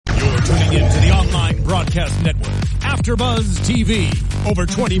Tuning in to the online broadcast network, AfterBuzz TV. Over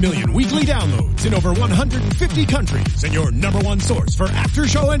 20 million weekly downloads in over 150 countries, and your number one source for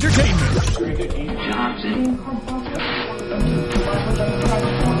after-show entertainment.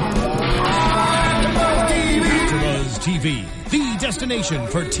 AfterBuzz TV, the destination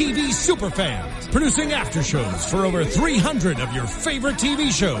for TV superfans. Producing aftershows for over 300 of your favorite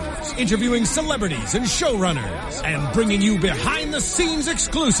TV shows. Interviewing celebrities and showrunners. And bringing you behind-the-scenes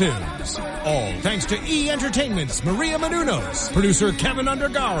exclusives. All thanks to E! Entertainment's Maria Menounos, producer Kevin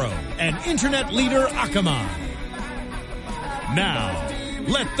Undergaro, and internet leader Akamai. Now,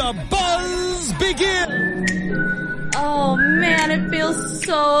 let the buzz begin! Oh man, it feels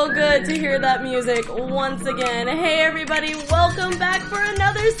so good to hear that music once again. Hey everybody, welcome back for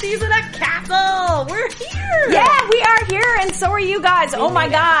another season of Castle! We're here! Yeah, we are here and so are you guys. Oh my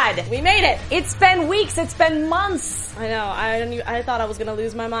God. We made it! It's been weeks, it's been months. I know, I thought I was gonna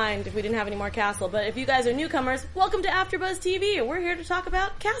lose my mind if we didn't have any more Castle, but if you guys are newcomers, welcome to AfterBuzz TV. We're here to talk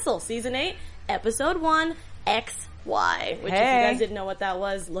about Castle, Season 8, Episode 1, XY, which if you guys didn't know what that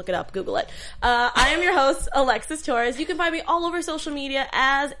was, look it up, Google it. I am your host, Alexis Torres. You can find me all over social media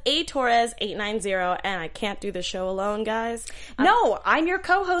as atorres890, and I can't do this show alone, guys. No, I'm your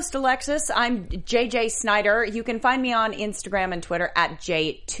co-host, Alexis. I'm JJ Snyder. You can find me on Instagram and Twitter at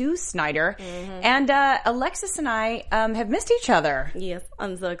J2Snyder. Mm-hmm. And Alexis and I have missed each other. Yes,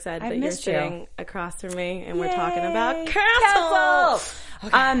 I'm so excited that you're you. sitting across from me, and we're talking about Castle!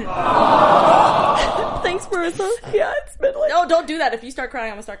 Okay. Thanks, Marissa. Yeah, it's been like... No, don't do that. If you start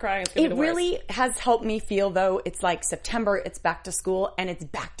crying, I'm gonna start crying. It's gonna be the worst. It really has helped me feel, though, it's like September, it's back to school, and it's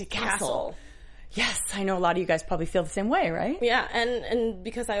back to Castle. Yes, I know a lot of you guys probably feel the same way, right? Yeah, and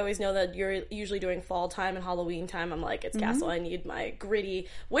because I always know that you're usually doing fall time and Halloween time, I'm like, it's Castle. I need my gritty,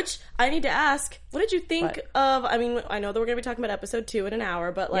 which I need to ask, what did you think of, I mean, I know that we're going to be talking about episode 2 in an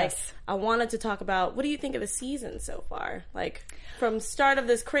hour, but like, I wanted to talk about, what do you think of the season so far? Like, from start of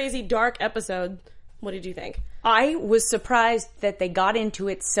this crazy dark episode, what did you think? I was surprised that they got into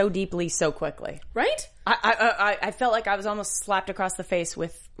it so deeply so quickly. Right? I felt like I was almost slapped across the face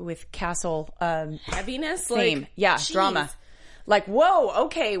with Castle heaviness, theme. like, yeah, geez. Drama. Like, whoa,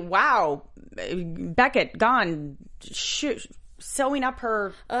 okay, wow, Beckett gone, sewing up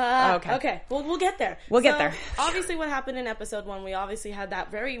her. Okay, well, we'll get there. We'll get there. Obviously, what happened in episode 1, we obviously had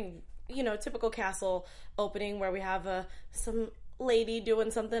that very, typical Castle opening where we have some lady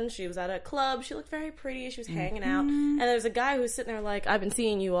doing something. She was at a club. She looked very pretty. She was hanging out. And there's a guy who's sitting there like, I've been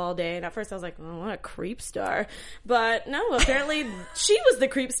seeing you all day. And at first I was like, oh, what a creep star. But no, apparently she was the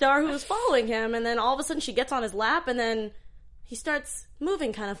creep star who was following him. And then all of a sudden she gets on his lap and then he starts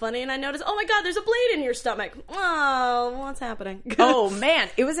moving kind of funny. And I noticed, oh my God, there's a blade in your stomach. Oh, what's happening? Oh man,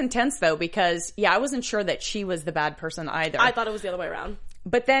 it was intense though because, I wasn't sure that she was the bad person either. I thought it was the other way around.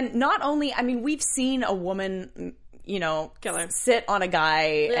 But then not only, I mean, we've seen a woman... Killer. sit on a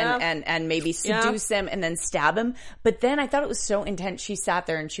guy and maybe seduce him and then stab him. But then I thought it was so intense. She sat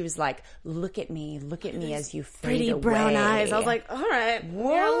there and she was like, look at me as you fade pretty away. Brown eyes. I was like, all right, you're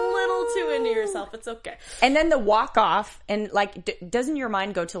a little too into yourself. It's okay. And then the walk off and like, doesn't your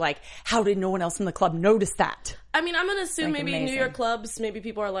mind go to like, how did no one else in the club notice that? I mean, I'm gonna assume like maybe amazing. New York clubs, maybe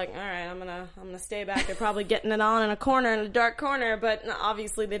people are like, all right, I'm gonna stay back. They're probably getting it on in a dark corner. But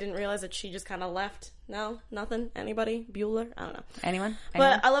obviously, they didn't realize that she just kind of left. No, nothing. Anybody? Bueller? I don't know. Anyone?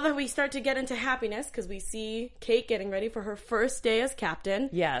 But I love how we start to get into happiness because we see Kate getting ready for her first day as captain.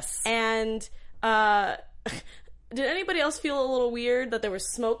 Yes. And did anybody else feel a little weird that there was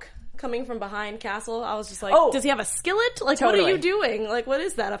smoke coming from behind Castle? I was just like, does he have a skillet? Like, totally. What are you doing? Like, what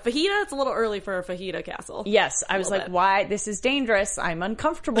is that? A fajita? It's a little early for a fajita, Castle. Yes. I was like, why? This is dangerous. I'm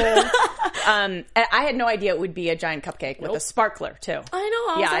uncomfortable. I had no idea it would be a giant cupcake with a sparkler, too. I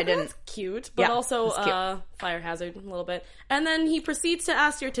know. I didn't. That's cute. But also, cute. Fire hazard a little bit. And then he proceeds to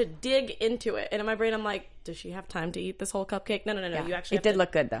ask her to dig into it. And in my brain, I'm like, does she have time to eat this whole cupcake? No. Yeah. You actually It did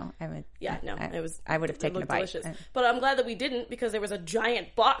look good, though. I would have taken a bite. Delicious. But I'm glad that we didn't because there was a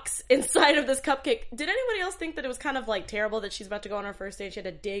giant box inside of this cupcake. Did anybody else think that it was kind of like terrible that she's about to go on her first date? She had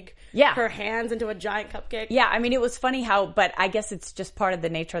to dig her hands into a giant cupcake. Yeah, I mean, it was funny but I guess it's just part of the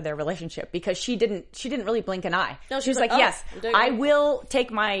nature of their relationship because she didn't really blink an eye. No, she was like, yes, I will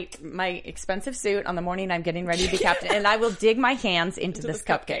take my expensive suit on the morning I'm getting ready to be captain and I will dig my hands into this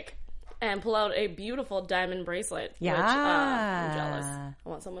cupcake. And pull out a beautiful diamond bracelet. Yeah. Which, I'm jealous. I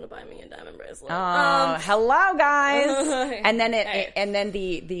want someone to buy me a diamond bracelet. Oh, hello, guys. And then and then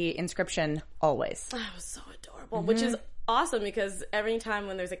the inscription, always. That was so adorable. Which is awesome because every time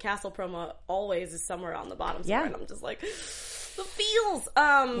when there's a Castle promo, always is somewhere on the bottom somewhere. And I'm just like... The feels.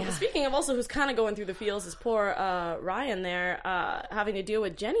 Speaking of also who's kind of going through the feels is poor Ryan there, having to deal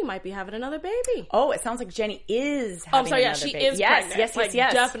with Jenny might be having another baby. Oh, it sounds like Jenny is having another baby. She is pregnant.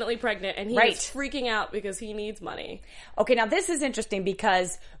 Yes. Definitely pregnant. And he's freaking out because he needs money. Okay, now this is interesting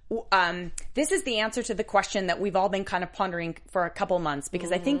because this is the answer to the question that we've all been kind of pondering for a couple months,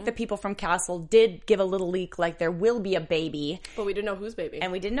 because I think the people from Castle did give a little leak like there will be a baby. But we didn't know whose baby.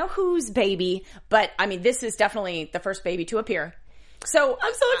 And we didn't know whose baby. But, I mean, this is definitely the first baby to appear. So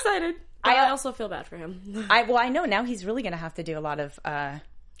I'm so excited. I also feel bad for him. I know now he's really going to have to do a lot of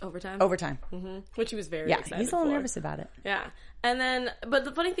overtime. Mm-hmm. Which he was very excited he's a little nervous about it. Yeah. And then, but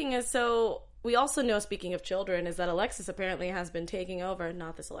the funny thing is, so we also know, speaking of children, is that Alexis apparently has been taking over,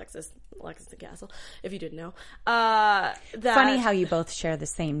 not this Alexis the Castle, if you didn't know. Funny how you both share the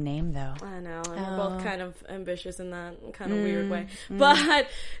same name, though. I know, and we're both kind of ambitious in that kind of weird way. But,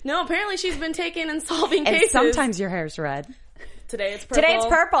 no, apparently she's been taking and solving cases. And sometimes your hair's red. Today it's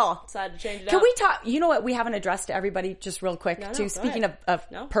purple. Decided to change it Can up. we talk? You know what we haven't addressed to everybody just real quick, too? Speaking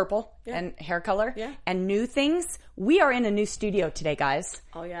of purple and hair color and new things, we are in a new studio today, guys.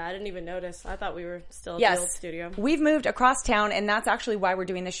 Oh, yeah. I didn't even notice. I thought we were still at the old studio. We've moved across town, and that's actually why we're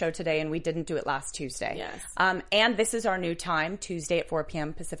doing the show today, and we didn't do it last Tuesday. Yes. And this is our new time, Tuesday at 4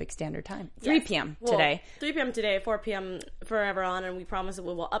 p.m. Pacific Standard Time. 3 p.m. today. 3 p.m. today, 4 p.m. forever on, and we promise that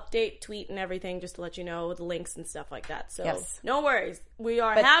we will update, tweet, and everything just to let you know the links and stuff like that. So no worries. We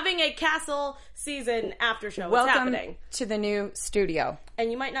are having a Castle season after show. What's happening? To the new studio.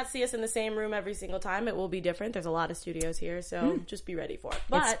 And you might not see us in the same room every single time. It will be different. There's a lot of studios here, so just be ready for it.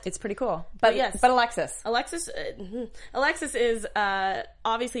 But it's pretty cool. But Alexis. Alexis is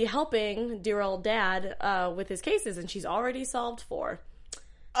obviously helping dear old dad with his cases, and she's already solved 4.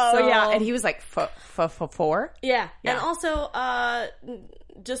 Oh, so, yeah. And he was like, 4? Yeah. And also,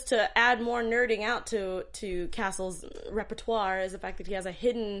 just to add more nerding out to Castle's repertoire is the fact that he has a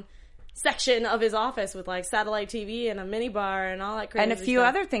hidden section of his office with like satellite TV and a mini bar and all that crazy and a few stuff.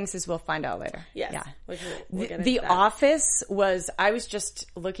 Other things, as we'll find out later. Yes. Yeah. The office was, I was just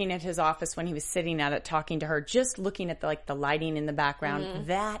looking at his office when he was sitting at it talking to her, just looking at the lighting in the background.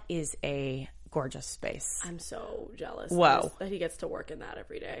 That is a gorgeous space. I'm so jealous that he gets to work in that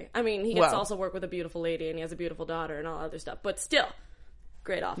every day. I mean, he gets to also work with a beautiful lady and he has a beautiful daughter and all other stuff, but still.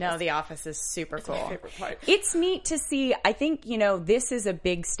 Great office. No, the office is super cool. My favorite part. It's neat to see. I think, this is a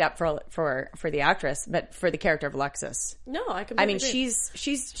big step for the actress, but for the character of Alexis. No, I completely agree.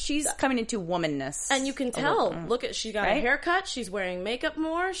 She's coming into womanness. And you can tell. Look at, she got a haircut, she's wearing makeup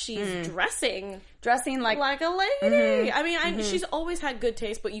more, she's dressing like a lady. I mean, she's always had good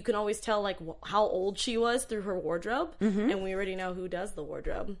taste, but you can always tell like how old she was through her wardrobe, and we already know who does the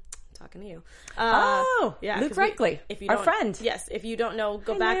wardrobe. Talking to you. Luke Reichley, our friend. Yes, if you don't know,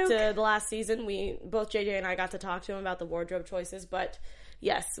 go back to the last season. Both JJ and I got to talk to him about the wardrobe choices, but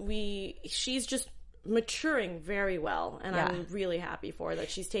yes, she's just maturing very well, and I'm really happy for her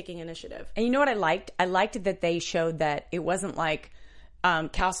that she's taking initiative. And you know what I liked? I liked that they showed that it wasn't like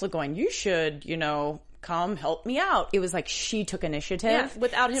Castle going, you should, come help me out. It was like she took initiative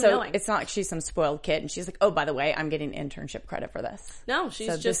without him knowing. It's not like she's some spoiled kid and she's like, oh, by the way, I'm getting internship credit for this. No,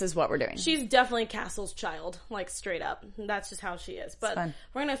 this is what we're doing. She's definitely Castle's child, like straight up. That's just how she is. But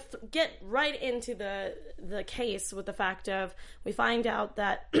we're gonna get right into the case with the fact of we find out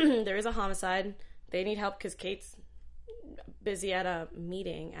that there is a homicide. They need help because Kate's busy at a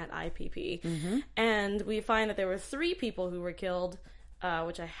meeting at IPP, and we find that there were 3 people who were killed,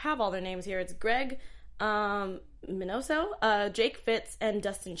 which I have all their names here. It's Greg Minoso, Jake Fitz, and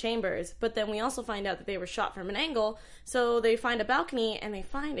Dustin Chambers. But then we also find out that they were shot from an angle. So they find a balcony and they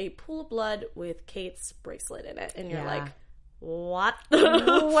find a pool of blood with Kate's bracelet in it. And you're like, what?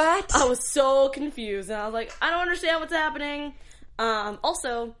 What? I was so confused. And I was like, I don't understand what's happening.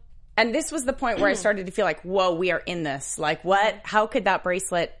 Also... And this was the point where I started to feel like, whoa, we are in this. Like, what? How could that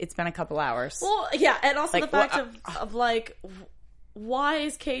bracelet... It's been a couple hours. Well, yeah. And also the fact of like... Why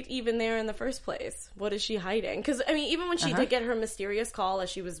is Kate even there in the first place? What is she hiding? Because, I mean, even when she did get her mysterious call as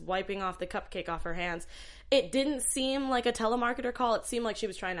she was wiping off the cupcake off her hands, it didn't seem like a telemarketer call. It seemed like she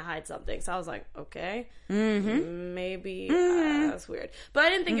was trying to hide something. So I was like, okay, maybe that's weird. But I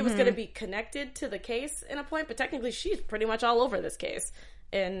didn't think it was going to be connected to the case in a point. But technically, she's pretty much all over this case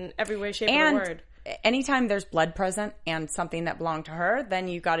in every way, shape, or word. Anytime there's blood present and something that belonged to her, then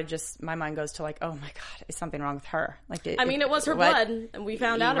you got to just, my mind goes to like, oh my God, is something wrong with her? Like, it was her blood, and we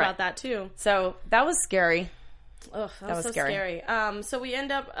found out about that too. So that was scary. Ugh, that was so scary. So we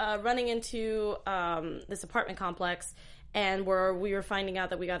end up running into this apartment complex, and where we were finding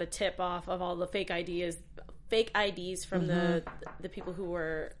out that we got a tip off of all the fake IDs from the people who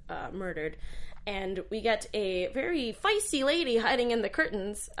were murdered. And we get a very feisty lady hiding in the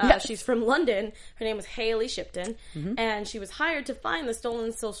curtains. She's from London. Her name was Haley Shipton. And she was hired to find the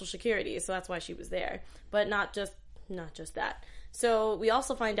stolen Social Security. So that's why she was there. But not just that. So we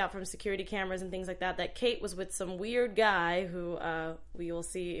also find out from security cameras and things like that Kate was with some weird guy who we will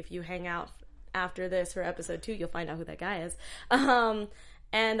see if you hang out after this for episode 2. You'll find out who that guy is. And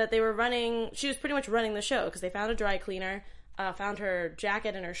that she was pretty much running the show because they found a dry cleaner, found her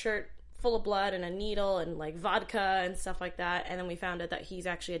jacket and her shirt full of blood and a needle and like vodka and stuff like that. And then we found out that he's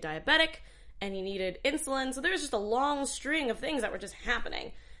actually a diabetic and he needed insulin. So there was just a long string of things that were just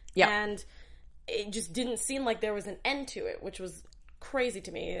happening. Yeah. And it just didn't seem like there was an end to it, which was crazy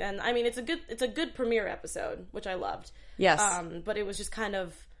to me. And I mean, it's a good premiere episode, which I loved. Yes. But it was just kind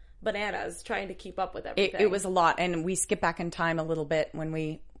of bananas trying to keep up with everything. It was a lot. And we skipped back in time a little bit when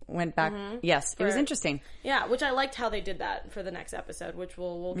we went back. Yes, it was interesting. Yeah, which I liked how they did that for the next episode, which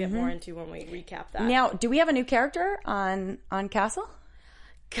we'll get more into when we recap that. Now, do we have a new character on Castle?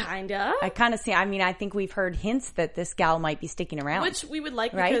 Kinda. I kind of see. I mean, I think we've heard hints that this gal might be sticking around, which we would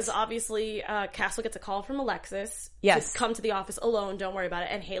like because obviously Castle gets a call from Alexis. Yes, to come to the office alone. Don't worry about it.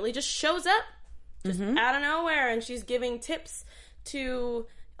 And Haley just shows up, just out of nowhere, and she's giving tips to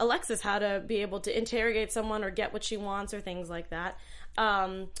Alexis how to be able to interrogate someone or get what she wants or things like that.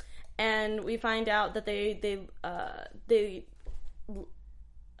 And we find out that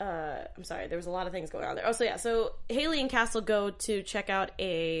I'm sorry, there was a lot of things going on there. Oh, so yeah, so Haley and Castle go to check out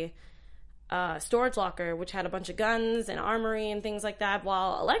a storage locker, which had a bunch of guns and armory and things like that,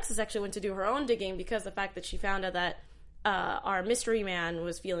 while Alexis actually went to do her own digging because the fact that she found out that our mystery man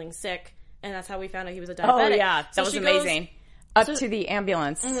was feeling sick, and that's how we found out he was a diabetic. Oh, yeah, that was amazing. To the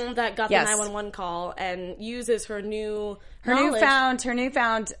ambulance that got the 911 call and uses her newfound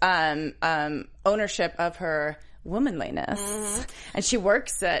ownership of her womanliness, and she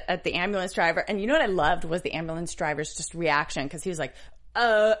works at the ambulance driver. And you know what I loved was the ambulance driver's just reaction, because he was like,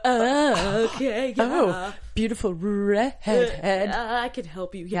 okay, yeah. Oh, beautiful redhead. I can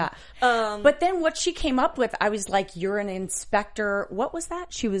help you. Yeah. But then what she came up with, I was like, you're an inspector. What was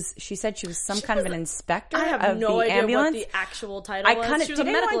that? She said she was some kind of an inspector. I have no idea ambulance. What the actual title was. Did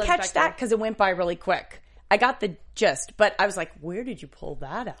anyone catch that? Because it went by really quick. I got the gist, but I was like, where did you pull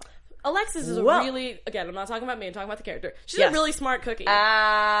that out? Alexis is again, I'm not talking about me, I'm talking about the character. She's a really smart cookie.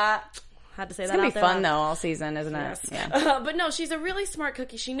 Had to say that out there. It's going to be fun, though, all season, isn't it? Yes. Yeah. But no, she's a really smart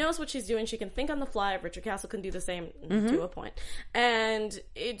cookie. She knows what she's doing. She can think on the fly. Richard Castle can do the same to a point. And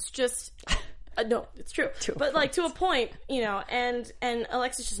it's just... no, it's true. But, like, to a point, you know, and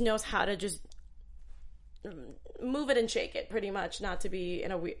Alexis just knows how to just move it and shake it, pretty much. Not to be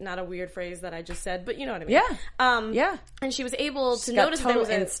not a weird phrase that I just said, but you know what I mean. Yeah. Yeah. And she was able to notice total there was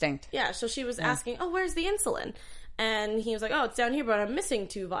instinct. Yeah, so she was asking, where's the insulin? And he was like, it's down here, but I'm missing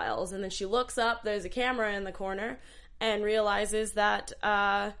 2 vials. And then she looks up, there's a camera in the corner, and realizes that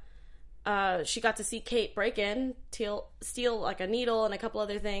she got to see Kate break in, steal like a needle and a couple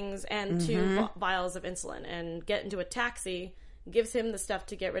other things, and 2 vials of insulin, and get into a taxi, gives him the stuff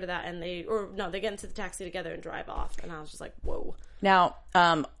to get rid of that, and they get into the taxi together and drive off. And I was just like, whoa. Now,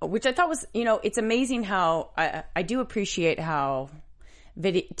 which I thought was, it's amazing how, I do appreciate how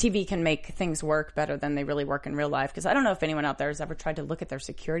TV can make things work better than they really work in real life. Because I don't know if anyone out there has ever tried to look at their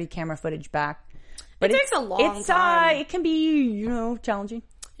security camera footage back. But it takes a long time. It can be, challenging.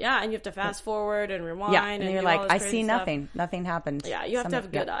 Yeah, and you have to fast forward and rewind. Yeah, and you're like, I see nothing. Nothing happened. Yeah, you have to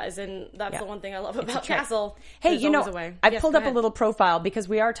have good eyes, and that's the one thing I love about Castle. Hey, I pulled up a little profile because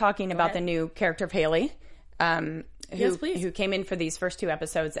we are talking about the new character of Haley. Who came in for these first 2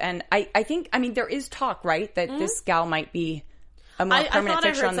 episodes. And I think, there is talk, right, that this gal might be a more permanent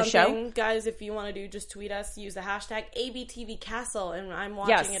fixture on the show. Guys, if you want to do, just tweet us, use the hashtag ABTVCastle, and I'm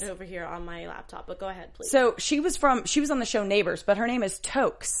watching it over here on my laptop. But go ahead, please. So she was on the show Neighbors, but her name is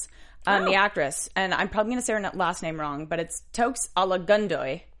Tokes, the actress. And I'm probably going to say her last name wrong, but it's Tokes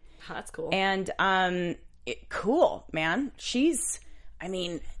Alagundoy. That's cool. And cool, man.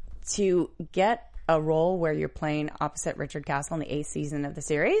 To get a role where you're playing opposite Richard Castle in the 8th season of the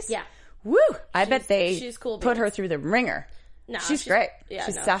series. Yeah. Woo! I bet they put her through the ringer. No, she's great. Yeah,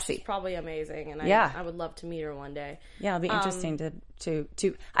 she's sassy. She's probably amazing, and I would love to meet her one day. Yeah, it'll be interesting to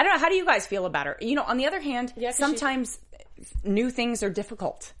I don't know, how do you guys feel about her? On the other hand, sometimes new things are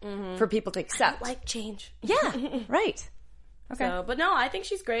difficult for people to accept. I like change. Yeah, right. Okay. So, but no, I think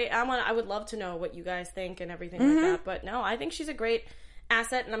she's great. I would love to know what you guys think and everything like that. But no, I think she's a great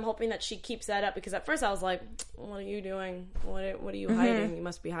asset, and I'm hoping that she keeps that up, because at first I was like, what are you doing? What are you hiding? You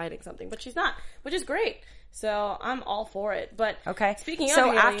must be hiding something. But she's not, which is great. So I'm all for it. But speaking of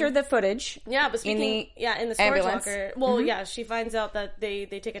Haley, after the footage, in the storage ambulance. locker. Well, she finds out that they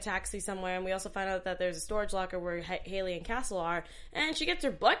take a taxi somewhere, and we also find out that there's a storage locker where Haley and Castle are, and she gets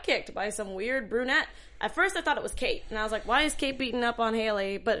her butt kicked by some weird brunette. At first, I thought it was Kate, and I was like, "Why is Kate beating up on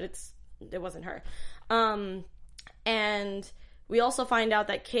Haley?" But it wasn't her. And we also find out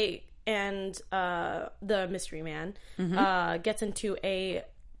that Kate and the mystery man gets into a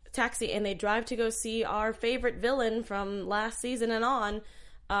taxi, and they drive to go see our favorite villain from last season and on,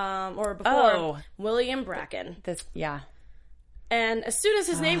 or before, William Bracken. And as soon as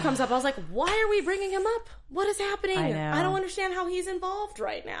his name comes up, I was like, why are we bringing him up? What is happening? I don't understand how he's involved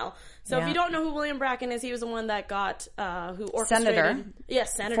right now. So if you don't know who William Bracken is, he was the one that got, who orchestrated. Senator.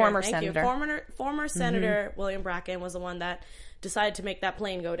 Yes, Senator. Former Thank Senator. You. Former Senator William Bracken was the one that decided to make that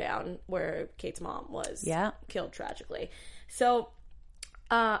plane go down where Kate's mom was killed tragically. So...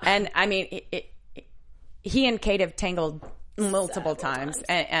 and I mean, he and Kate have tangled multiple times,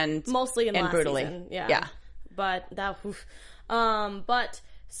 and mostly in last brutally. Season. Yeah. But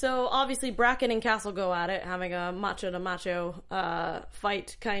so obviously Bracken and Castle go at it, having a macho to macho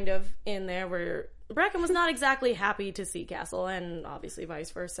fight kind of in there, where Bracken was not exactly happy to see Castle, and obviously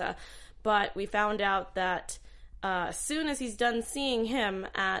vice versa. But we found out that as soon as he's done seeing him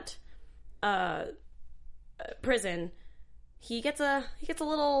at prison, he gets a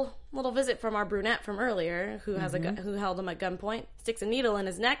little visit from our brunette from earlier, who has who held him at gunpoint, sticks a needle in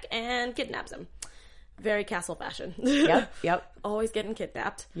his neck, and kidnaps him. Very Castle fashion. Yep. Always getting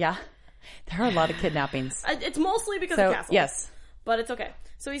kidnapped. Yeah, there are a lot of kidnappings. It's mostly because of Castle. Yes, but it's okay.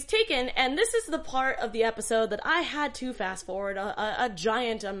 So he's taken, and this is the part of the episode that I had to fast forward a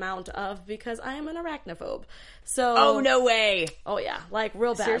giant amount of, because I am an arachnophobe. So, no way. Oh yeah, like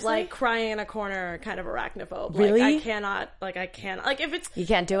real bad. Seriously? Like crying in a corner kind of arachnophobe. Really? Like I can't. Like if it's... You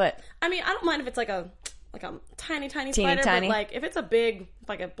can't do it. I mean, I don't mind if it's like a tiny spider, but like if it's a big,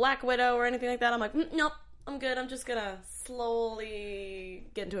 like a black widow or anything like that, I'm like, nope, I'm good. I'm just gonna slowly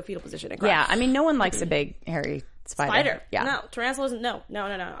get into a fetal position and cry. Yeah, I mean, no one likes a big hairy spider. Yeah. No, tarantulas, no.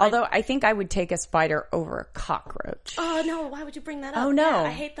 Although I think I would take a spider over a cockroach. Oh, no, why would you bring that up? Oh, no. Yeah,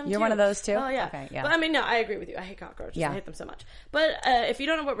 I hate them You're too. one of those too? Oh, yeah. Okay, yeah. But I mean, no, I agree with you. I hate cockroaches. Yeah. I hate them so much. But if you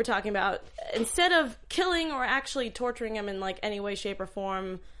don't know what we're talking about, instead of killing or actually torturing him in like any way, shape, or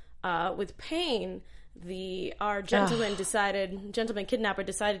form with pain, our gentleman kidnapper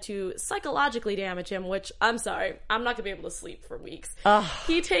decided to psychologically damage him, which, I'm sorry, I'm not gonna be able to sleep for weeks.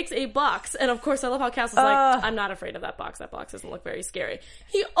 He takes a box, and of course I love how Castle's like, I'm not afraid of that box doesn't look very scary.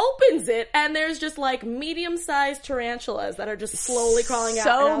 He opens it, and there's just like medium-sized tarantulas that are just slowly crawling out.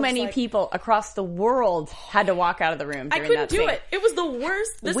 So many people across the world had to walk out of the room during I couldn't that do scene. It. It was the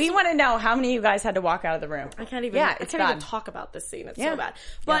worst. We want to know how many of you guys had to walk out of the room. I can't even talk about this scene. It's so bad.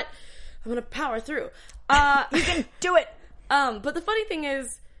 But I'm gonna power through. You can do it. But the funny thing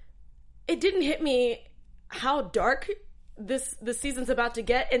is, it didn't hit me how dark this season's about to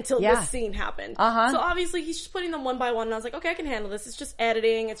get until this scene happened. So obviously he's just putting them one by one, and I was like, okay, I can handle this. It's just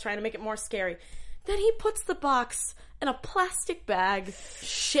editing. It's trying to make it more scary. Then he puts the box in a plastic bag,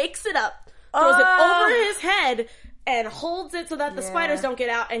 shakes it up, throws it over his head, and holds it so that the spiders don't get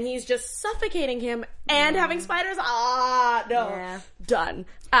out, and he's just suffocating him and having spiders. Done.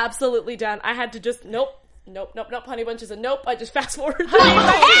 Absolutely done. I had to just, nope, honey bunches of nope. I just fast forward.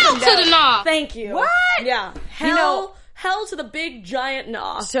 Hell to the gnaw. Thank you. What? Yeah. Hell to the big giant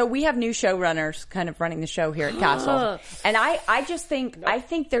gnaw. So we have new showrunners kind of running the show here at Castle. And I just think, I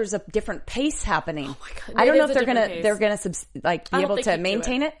think there's a different pace happening. Oh my God. I don't know if they're gonna be able to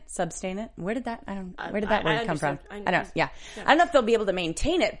maintain it, sustain it. Where did that word come from? I don't know if they'll be able to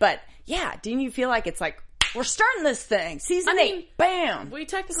maintain it, but yeah, didn't you feel like it's like, we're starting this thing. Season 8. Bam. We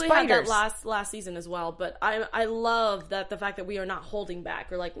technically had that last season as well, but I love that the fact that we are not holding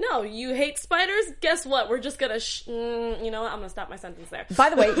back. We're like, no, you hate spiders? Guess what? We're just going to, you know what? I'm going to stop my sentence there. By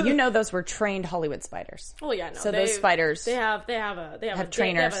the way, you know those were trained Hollywood spiders. Oh yeah, no. So those spiders they have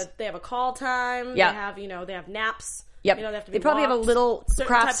trainers. They have a call time. Yeah. They have naps. Yep. You know, they have to be they probably walked. have a little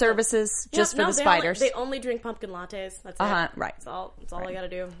craft services just for the spiders. They only drink pumpkin lattes. That's it. Right. That's all I got to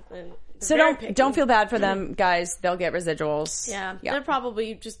do. So don't feel bad for them, guys. They'll get residuals. Yeah. They're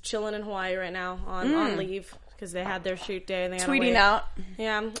probably just chilling in Hawaii right now on leave because they had their shoot day and they tweeting out.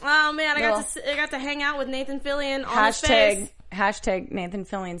 Yeah. Oh man, I got to hang out with Nathan Fillion on his face. Hashtag Nathan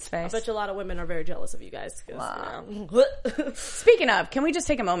Fillion's face. I bet you a lot of women are very jealous of you guys. Wow. Speaking of, can we just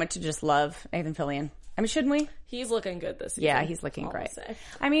take a moment to just love Nathan Fillion? I mean, shouldn't we? He's looking good this season. Yeah, he's looking great.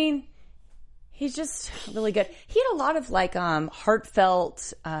 I mean, He's just really good. He had a lot of like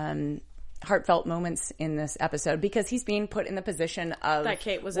heartfelt moments in this episode because he's being put in the position of that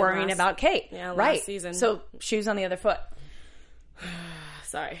Kate was worrying about Kate. Yeah, right. Last season. So shoes on the other foot.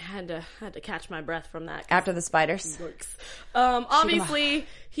 Sorry, I had to catch my breath from that. After the spiders. Obviously,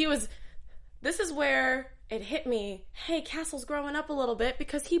 he was... This is where it hit me. Hey, Castle's growing up a little bit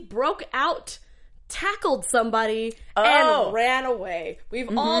because he broke out, tackled somebody, and ran away.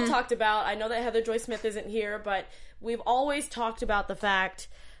 We've all talked about... I know that Heather Joy Smith isn't here, but we've always talked about the fact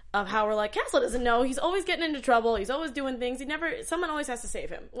of how we're like, Castle doesn't know. He's always getting into trouble. He's always doing things. Someone always has to save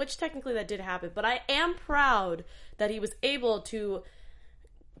him, which technically that did happen. But I am proud that he was able to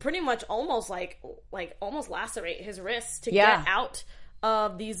pretty much almost almost lacerate his wrists to get out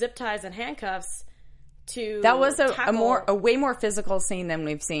of these zip ties and handcuffs. That was a way more physical scene than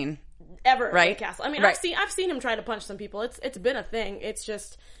we've seen ever, right? With Castle. I mean, I've seen him try to punch some people. It's been a thing. It's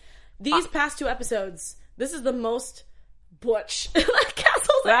just these past 2 episodes. This is the most butch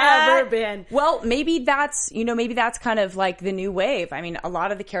Castle's ever been. Well, maybe that's kind of like the new wave. I mean, a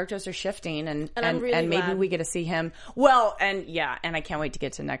lot of the characters are shifting, and really maybe we get to see him. Well, and I can't wait to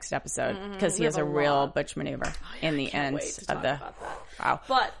get to next episode because he has a real butch maneuver in the end of the. Wow!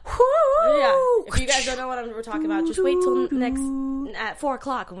 But if you guys don't know what we're talking about, just wait till next at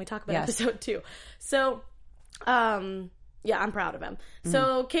 4:00 when we talk about episode 2. So, yeah, I'm proud of him.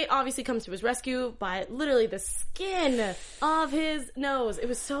 So Kate obviously comes to his rescue by literally the skin of his nose. It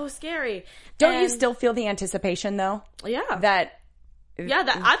was so scary. Don't you still feel the anticipation, though? Yeah.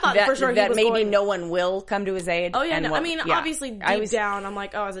 I thought for sure that maybe no one will come to his aid. Oh, yeah, no. Obviously, deep down, I'm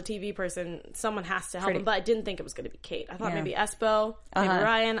like, as a TV person, someone has to help him. But I didn't think it was going to be Kate. I thought maybe Espo, maybe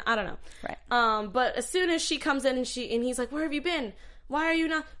Ryan. I don't know. Right. But as soon as she comes in and he's like, where have you been? Why are you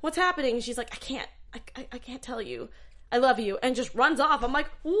not? What's happening? And she's like, I can't tell you. I love you, and just runs off. I'm like,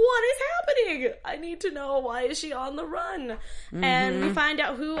 what is happening? I need to know, why is she on the run? And we find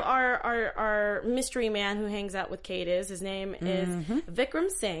out who our mystery man who hangs out with Kate is. His name is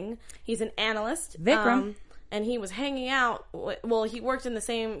Vikram Singh. He's an analyst. Vikram. And he was hanging out, well, he worked in the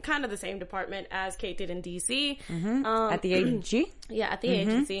same department as Kate did in DC. At the agency? Yeah, at the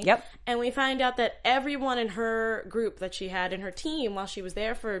agency. Yep. And we find out that everyone in her group that she had in her team while she was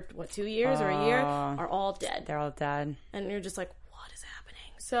there for, 2 years or a year, are all dead. They're all dead. And you're just like, what is happening?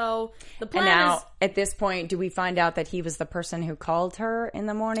 So the plan is... at this point, do we find out that he was the person who called her in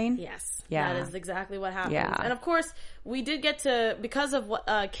the morning? Yes. Yeah. That is exactly what happens. Yeah. And of course, we did get to, because of what,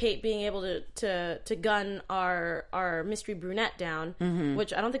 Kate being able to gun our mystery brunette down,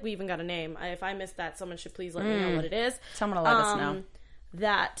 which I don't think we even got a name. If I missed that, someone should please let me know what it is. Someone will let us know.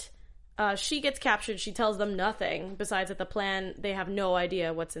 That she gets captured. She tells them nothing besides that the plan, they have no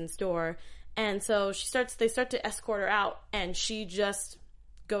idea what's in store. And so they start to escort her out, and she just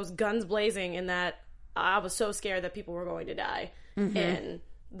goes guns blazing in that I was so scared that people were going to die in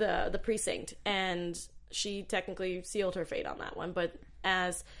the precinct, and she technically sealed her fate on that one. But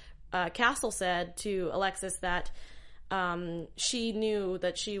as Castle said to Alexis that she knew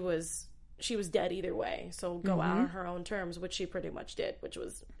that she was dead either way, so go out on her own terms, which she pretty much did, which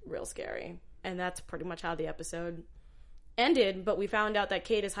was real scary. And that's pretty much how the episode ended. But we found out that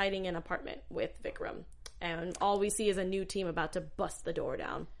Kate is hiding in an apartment with Vikram, and all we see is a new team about to bust the door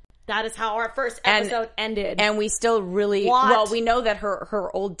down. That is how our first episode ended. And we still really... Well, we know that her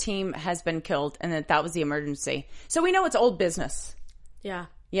old team has been killed, and that was the emergency. So we know it's old business. Yeah.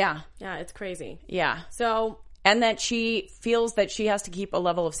 Yeah. Yeah, it's crazy. Yeah. So... And that she feels that she has to keep a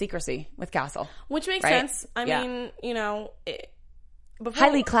level of secrecy with Castle. Which makes sense. I mean,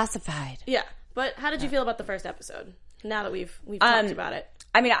 highly classified. Yeah. But how did you feel about the first episode, now that we've talked about it?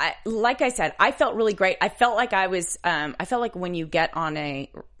 I mean, like I said, I felt really great. I felt like I felt like when you get on a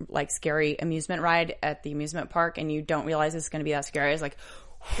scary amusement ride at the amusement park and you don't realize it's going to be that scary. I was like,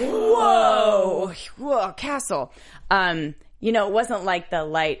 whoa, Castle. It wasn't like the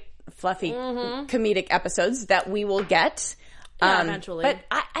light, fluffy, comedic episodes that we will get. Eventually. But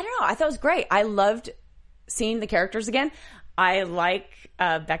I don't know. I thought it was great. I loved seeing the characters again. I like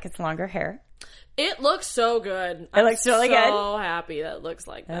Beckett's longer hair. It looks so good. It looks really good. I'm so happy that it looks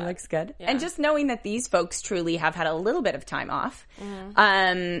like that. It looks good. Yeah. And just knowing that these folks truly have had a little bit of time off.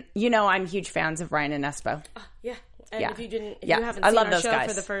 I'm huge fans of Ryan and Espo. Yeah. And if you haven't seen our show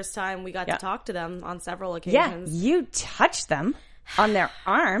for the first time, we got to talk to them on several occasions. Yeah, you touched them on their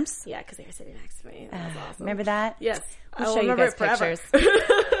arms. Yeah, because they were sitting next to me. That was awesome. Remember that? Yes. I'll show you guys pictures.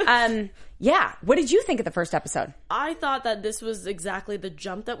 Yeah. What did you think of the first episode? I thought that this was exactly the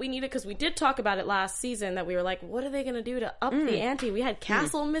jump that we needed, because we did talk about it last season, that we were like, what are they going to do to up the ante? We had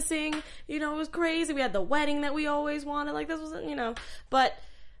Castle missing. It was crazy. We had the wedding that we always wanted. Like, this wasn't, but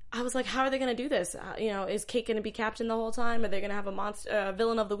I was like, how are they going to do this? Is Kate going to be captain the whole time? Are they going to have a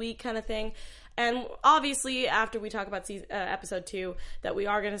villain of the week kind of thing? And obviously, after we talk about episode 2, that we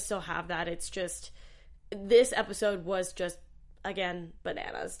are going to still have that. It's just, this episode was just, again,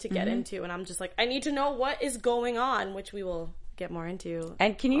 bananas to get into. And I'm just like, I need to know what is going on, which we will get more into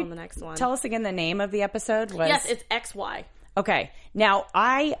and can you on the next one. Tell us again the name of the episode? Yes, it's XY. Okay. Now,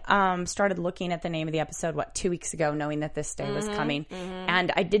 I started looking at the name of the episode, 2 weeks ago, knowing that this day was coming.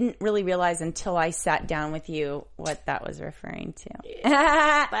 And I didn't really realize until I sat down with you what that was referring to.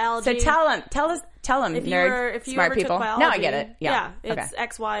 Biology. So tell them, if you smart people. Took biology, now I get it. Yeah. It's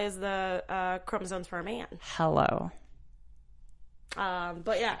XY is the chromosomes for a man. Hello.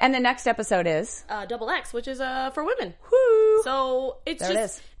 But yeah. And the next episode is? Double X, which is for women. Woo! So it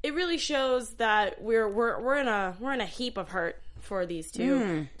really shows that we're in a heap of hurt for these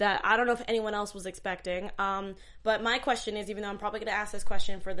two that I don't know if anyone else was expecting. But my question is, even though I'm probably going to ask this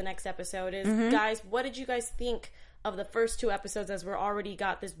question for the next episode, is guys, what did you guys think of the first 2 episodes, as we're already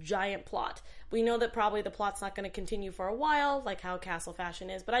got this giant plot? We know that probably the plot's not going to continue for a while, like how Castle fashion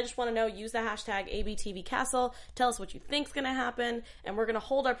is, but I just want to know, use the hashtag ABTVCastle, tell us what you think's going to happen, and we're going to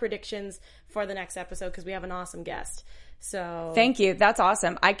hold our predictions for the next episode because we have an awesome guest. So thank you. That's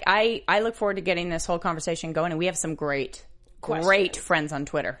awesome. I look forward to getting this whole conversation going, and we have some great friends on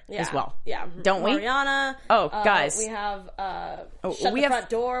Twitter as well. Yeah. Don't we? Mariana. Oh, guys. We have Shut the Front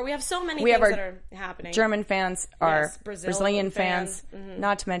Door. We have so many things that are happening. German fans, our Brazilian fans,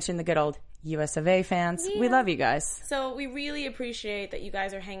 not to mention the good old US of A fans. Yeah. We love you guys. So we really appreciate that you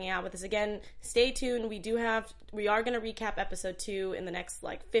guys are hanging out with us. Again, stay tuned. We are going to recap episode 2 in the next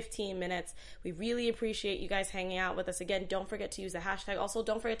 15 minutes. We really appreciate you guys hanging out with us. Again, don't forget to use the hashtag. Also,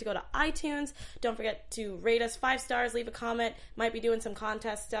 don't forget to go to iTunes. Don't forget to rate us 5 stars, leave a comment. Might be doing some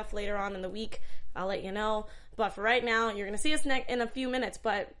contest stuff later on in the week. I'll let you know. But for right now, you're going to see us in a few minutes.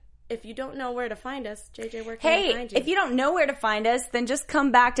 But if you don't know where to find us, JJ, where can I find you? If you don't know where to find us, then just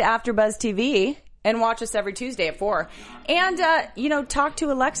come back to AfterBuzz TV and watch us every Tuesday at 4. And, talk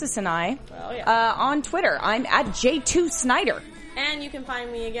to Alexis and I on Twitter. I'm at J2Snyder. And you can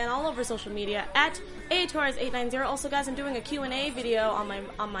find me again all over social media at ATorres890. Also, guys, I'm doing a Q&A video on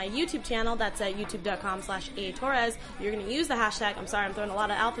my YouTube channel. That's at youtube.com/ATorres. You're going to use the hashtag, I'm sorry, I'm throwing a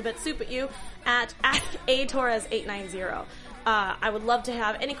lot of alphabet soup at you, at ATorres890. I would love to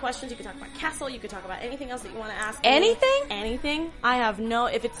have any questions. You can talk about Castle. You can talk about anything else that you want to ask. Anything? I have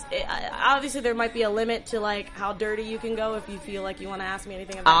obviously there might be a limit to how dirty you can go if you feel like you want to ask me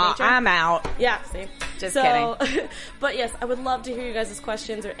anything of that nature. I'm out. Yeah, see. Just kidding. But yes, I would love to hear you guys'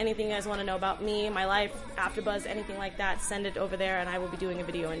 questions or anything you guys want to know about me, my life, AfterBuzz, anything like that. Send it over there, and I will be doing a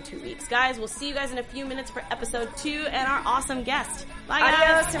video in 2 weeks. Guys, we'll see you guys in a few minutes for episode 2 and our awesome guest. Bye,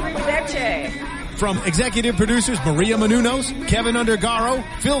 guys. Adios, arrivederci. From executive producers Maria Menounos, Kevin Undergaro,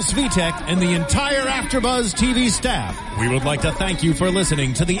 Phil Svitek, and the entire AfterBuzz TV staff, we would like to thank you for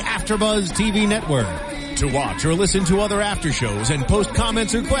listening to the AfterBuzz TV network. To watch or listen to other after shows and post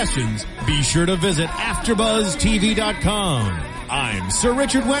comments or questions, be sure to visit AfterBuzzTV.com. I'm Sir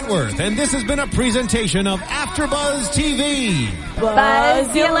Richard Wentworth, and this has been a presentation of AfterBuzz TV.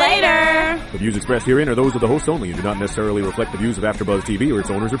 Buzz you later. The views expressed herein are those of the hosts only and do not necessarily reflect the views of AfterBuzz TV or its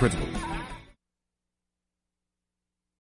owners or principals.